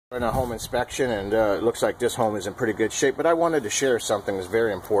In a home inspection, and it looks like this home is in pretty good shape, but I wanted to share something that's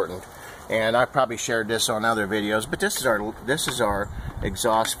very important, and I probably shared this on other videos, but this is our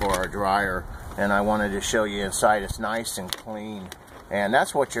exhaust for our dryer, and I wanted to show you inside. It's nice and clean, and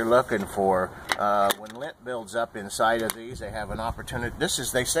that's what you're looking for. When lint builds up inside of these, they have an opportunity.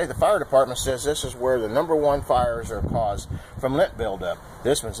 They say, the fire department says this is where the #1 fires are caused from lint buildup.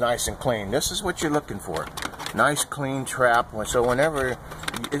 This one's nice and clean. This is what you're looking for. Nice clean trap. So whenever,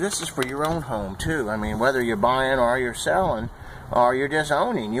 this is for your own home too. I mean, whether you're buying or you're selling or you're just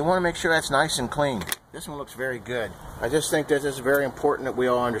owning, you want to make sure that's nice and clean. This one looks very good. I just think that it's very important that we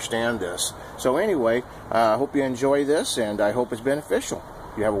all understand this. So anyway, I hope you enjoy this, and I hope it's beneficial.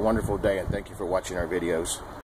 You have a wonderful day, and thank you for watching our videos.